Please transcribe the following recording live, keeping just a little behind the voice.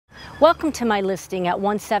Welcome to my listing at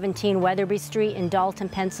 117 Weatherby Street in Dalton,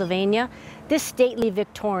 Pennsylvania. This stately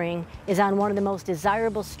Victorian is on one of the most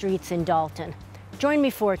desirable streets in Dalton. Join me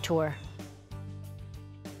for a tour.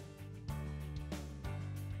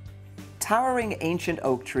 Towering ancient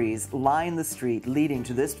oak trees line the street leading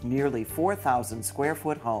to this nearly 4,000 square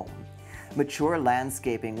foot home. Mature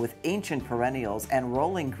landscaping with ancient perennials and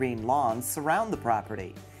rolling green lawns surround the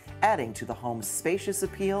property, adding to the home's spacious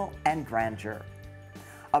appeal and grandeur.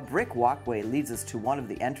 A brick walkway leads us to one of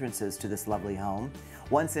the entrances to this lovely home.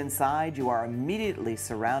 Once inside, you are immediately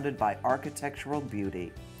surrounded by architectural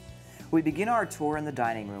beauty. We begin our tour in the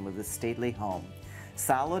dining room of this stately home.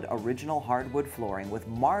 Solid original hardwood flooring with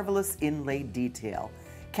marvelous inlaid detail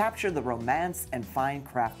capture the romance and fine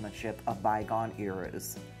craftsmanship of bygone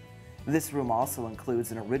eras. This room also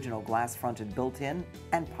includes an original glass-fronted built-in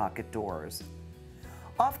and pocket doors.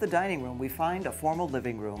 Off the dining room, we find a formal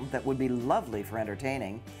living room that would be lovely for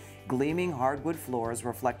entertaining. Gleaming hardwood floors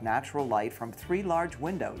reflect natural light from 3 large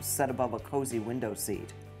windows set above a cozy window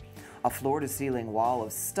seat. A floor-to-ceiling wall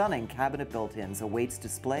of stunning cabinet built-ins awaits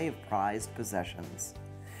display of prized possessions.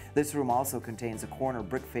 This room also contains a corner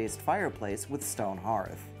brick-faced fireplace with stone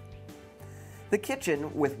hearth. The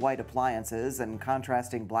kitchen, with white appliances and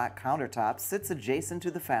contrasting black countertops, sits adjacent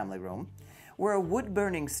to the family room, where a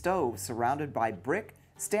wood-burning stove surrounded by brick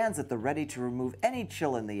stands at the ready to remove any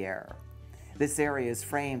chill in the air. This area is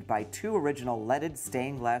framed by 2 original leaded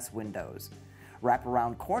stained glass windows.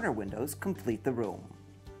 Wraparound corner windows complete the room.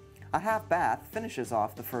 A half bath finishes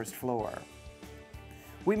off the first floor.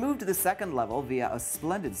 We move to the second level via a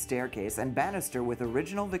splendid staircase and banister with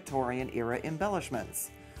original Victorian era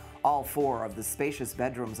embellishments. All 4 of the spacious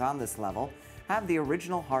bedrooms on this level have the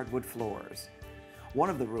original hardwood floors.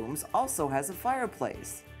 One of the rooms also has a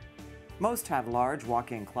fireplace. Most have large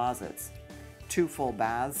walk-in closets. 2 full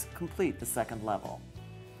baths complete the second level.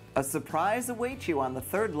 A surprise awaits you on the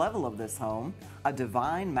 3rd level of this home, a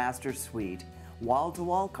divine master suite.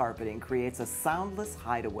 Wall-to-wall carpeting creates a soundless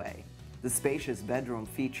hideaway. The spacious bedroom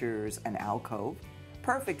features an alcove,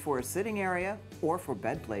 perfect for a sitting area or for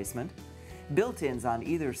bed placement. Built-ins on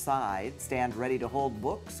either side stand ready to hold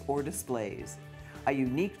books or displays. A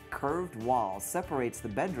unique curved wall separates the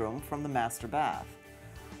bedroom from the master bath.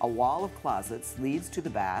 A wall of closets leads to the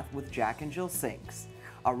bath with Jack and Jill sinks.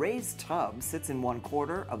 A raised tub sits in one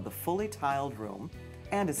corner of the fully tiled room,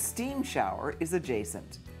 and a steam shower is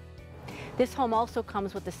adjacent. This home also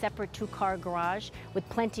comes with a separate 2-car garage with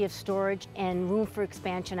plenty of storage and room for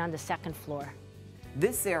expansion on the 2nd floor.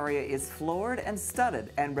 This area is floored and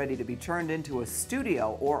studded and ready to be turned into a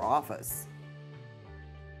studio or office.